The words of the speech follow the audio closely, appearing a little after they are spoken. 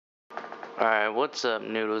Alright, what's up,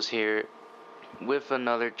 Noodles here with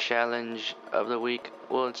another challenge of the week.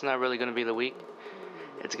 Well, it's not really going to be the week.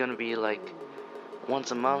 It's going to be like once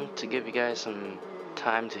a month to give you guys some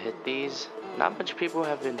time to hit these. Not much people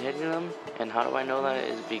have been hitting them, and how do I know that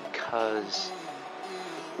is because,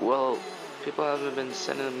 well, people haven't been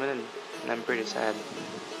sending them in, and I'm pretty sad.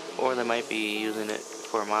 Or they might be using it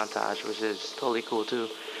for a montage, which is totally cool too.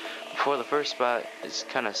 For the first spot, it's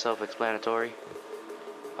kind of self-explanatory.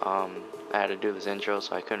 I had to do this intro,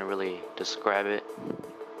 so I couldn't really describe it.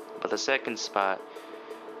 But the second spot,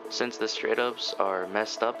 since the straight ups are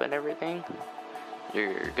messed up and everything,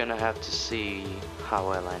 you're gonna have to see how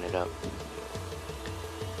I line it up.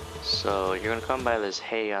 So you're gonna come by this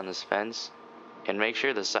hay on this fence, and make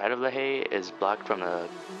sure the side of the hay is blocked from the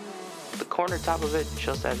corner top of it,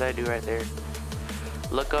 just as I do right there.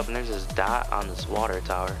 Look up and there's this dot on this water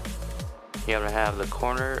tower. You're gonna have the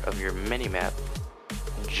corner of your mini map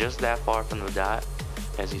just that far from the dot,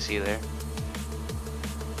 as you see there.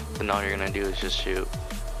 Then all you're gonna do is just shoot.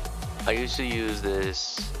 I used to use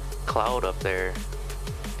this cloud up there,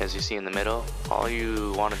 as you see in the middle. All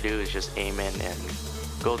you want to do is just aim in and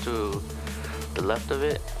go to the left of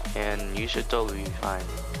it, and you should totally be fine.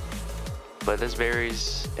 But this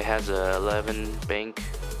varies. It has a 11 bank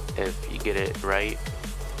if you get it right.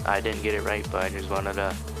 I didn't get it right, but I just wanted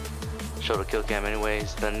to show the kill cam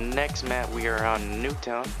anyways. The next map, we are on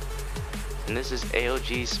Newtown, and this is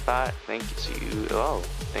AOG spot. Thank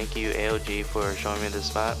you AOG for showing me this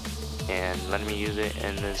spot and letting me use it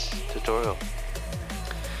in this tutorial.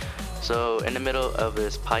 So in the middle of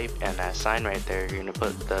this pipe and that sign right there, you're gonna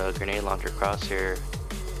put the grenade launcher crosshair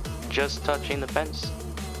just touching the fence.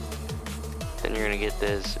 Then you're gonna get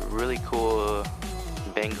this really cool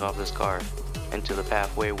bank off this car into the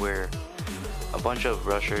pathway where a bunch of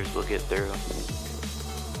rushers will get through.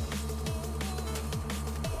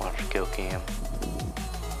 Watch kill cam.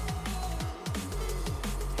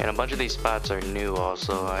 And a bunch of these spots are new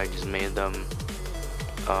also. I just made them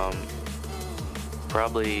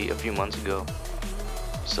probably a few months ago.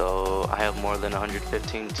 So I have more than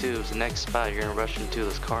 115 tubes. The next spot, you're gonna rush into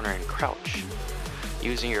this corner and crouch.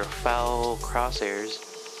 Using your foul crosshairs,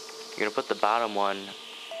 you're gonna put the bottom one,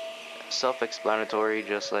 self-explanatory,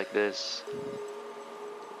 just like this.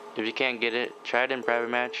 If you can't get it, try it in private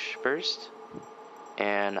match first,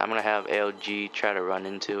 and I'm gonna have ALG try to run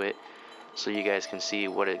into it so you guys can see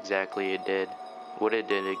what exactly it did. What it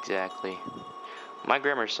did exactly. My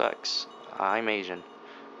grammar sucks. I'm Asian.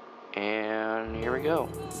 And here we go.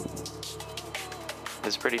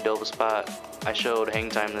 It's a pretty dope spot. I showed Hang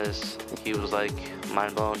Time this. He was like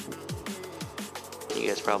mind blown. You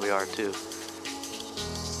guys probably are too.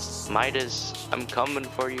 Midas, I'm coming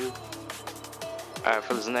for you. Alright,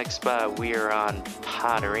 for this next spot, we are on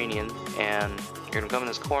Poderanian, and you're gonna come in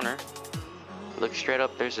this corner. Look straight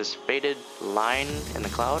up, there's this faded line in the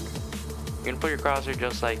cloud. You're gonna put your crosshair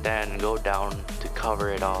just like that and go down to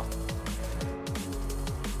cover it all.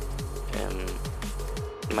 And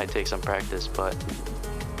it might take some practice, but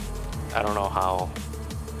I don't know how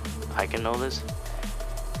I can know this.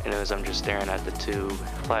 Anyways, I'm just staring at the tube.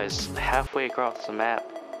 It flies halfway across the map.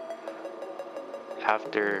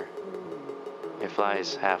 After it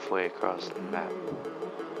flies halfway across the map.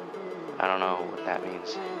 I don't know what that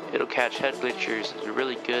means. It'll catch head glitchers. It's a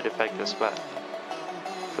really good effective spot.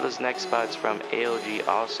 For this next spot, it's from AOG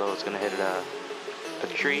also. It's gonna hit a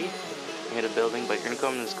tree, hit a building, but you're gonna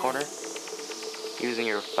come in this corner using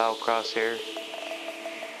your foul crosshair.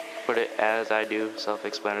 Put it as I do,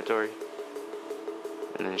 self-explanatory,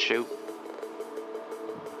 and then shoot.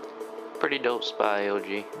 Pretty dope spot,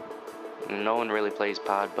 AOG. No one really plays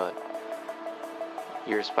pod, but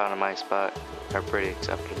your spot and my spot are pretty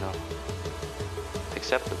acceptable.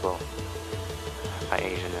 My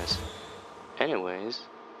Asianness. Anyways,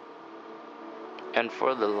 and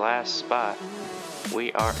for the last spot,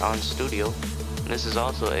 we are on Studio. This is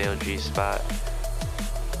also AOG spot.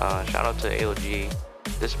 Shout out to AOG.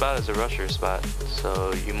 This spot is a rusher spot,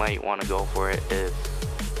 so you might want to go for it if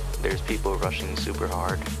there's people rushing super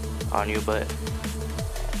hard on you, but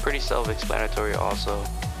pretty self-explanatory also.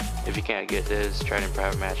 If you can't get this, try it in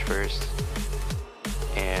private match first.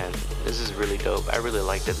 And this is really dope. I really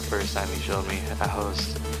liked it the first time you showed me. I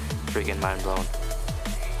was freaking mind blown.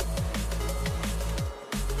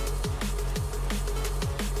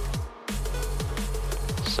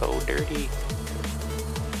 So dirty.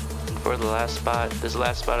 For the last spot, this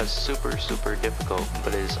last spot is super difficult,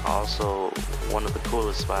 but it is also one of the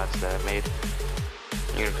coolest spots that I made.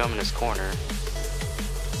 You're gonna come in this corner.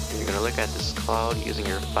 You're gonna look at this cloud using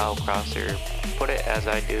your foul crosshair. Put it as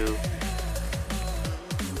I do,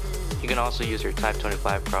 You can also use your Type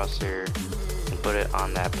 25 crosshair and put it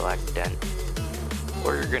on that black dent.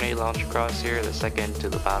 Or your grenade launcher crosshair, the second to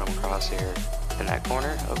the bottom crosshair in that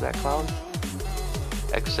corner of that cloud.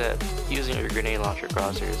 Except using your grenade launcher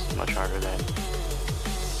crosshair is much harder than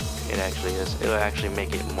it actually is. It'll actually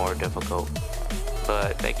make it more difficult.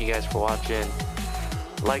 But thank you guys for watching.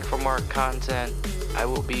 Like for more content. I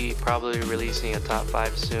will be probably releasing a top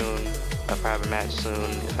 5 soon, a private match soon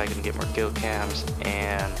if I can get more kill cams,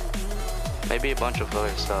 and maybe a bunch of other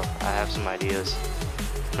stuff. I have some ideas.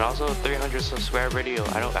 And also a 300 subscriber video.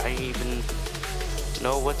 I don't even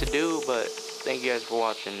know what to do, but thank you guys for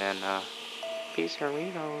watching, and peace,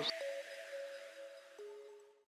 Doritos.